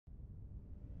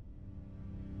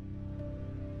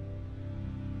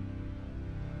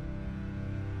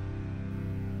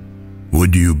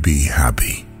would you be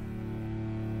happy?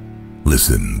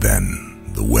 Listen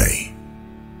then the way.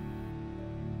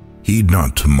 Heed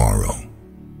not tomorrow,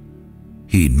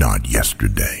 heed not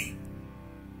yesterday.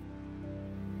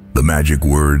 The magic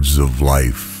words of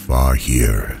life are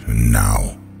here and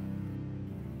now.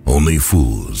 Only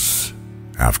fools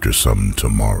after some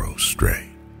tomorrow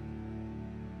stray.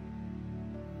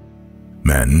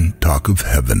 Men talk of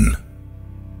heaven,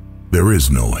 there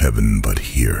is no heaven but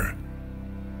here.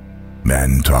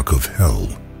 Men talk of hell,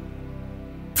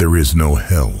 there is no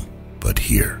hell but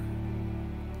here.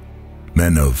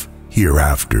 Men of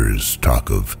hereafters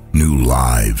talk of new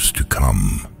lives to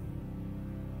come.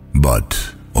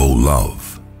 But, O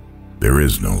love, there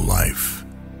is no life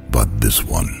but this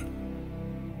one.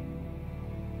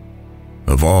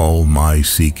 Of all my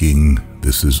seeking,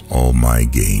 this is all my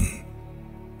gain.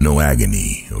 No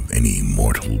agony of any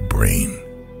mortal brain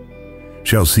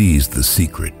shall seize the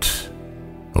secret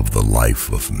of the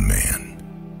life of man.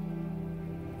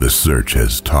 The search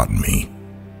has taught me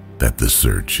that the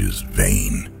search is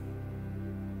vain.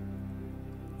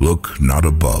 Look not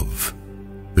above,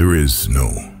 there is no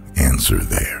answer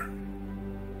there.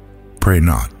 Pray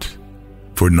not,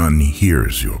 for none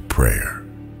hears your prayer.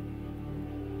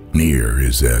 Near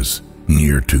is as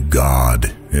near to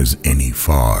God as any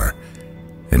far,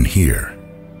 and here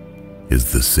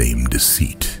is the same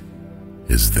deceit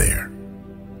as there.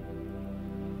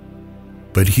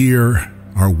 But here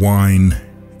are wine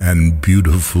and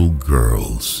beautiful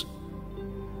girls.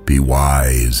 Be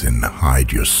wise and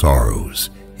hide your sorrows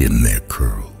in their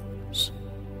curls.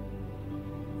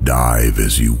 Dive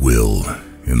as you will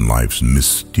in life's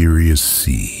mysterious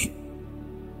sea.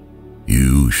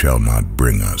 You shall not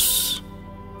bring us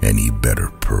any better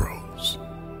pearls.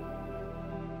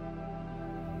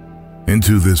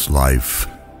 Into this life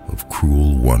of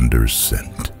cruel wonders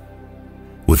sent,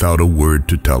 without a word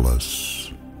to tell us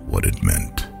what it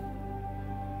meant.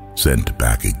 Sent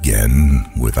back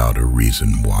again without a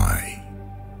reason why.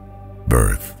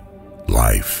 Birth,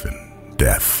 life, and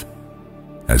death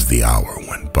as the hour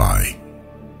went by.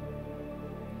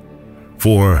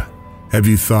 For have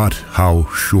you thought how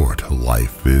short a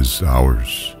life is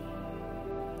ours?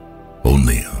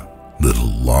 Only a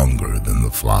little longer than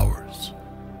the flowers.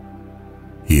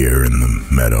 Here in the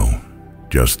meadow,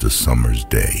 just a summer's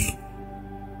day.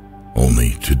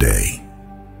 Only today,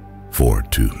 for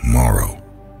tomorrow,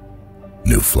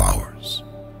 new flowers.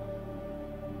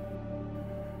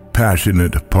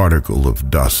 Passionate particle of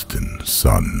dust and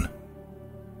sun,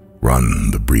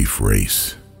 run the brief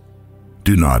race.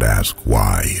 Do not ask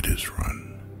why it is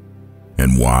run.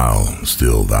 And while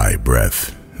still thy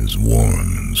breath is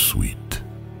warm and sweet,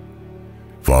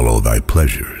 follow thy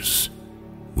pleasures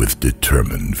with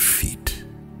determined feet.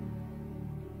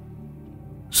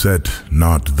 Set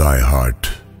not thy heart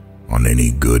on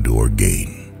any good or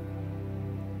gain.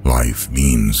 Life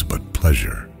means but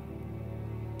pleasure,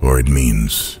 or it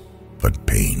means but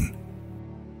pain.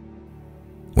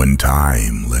 When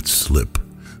time lets slip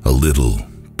a little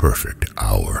perfect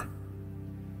hour,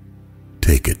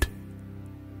 take it,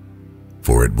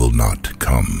 for it will not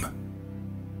come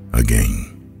again.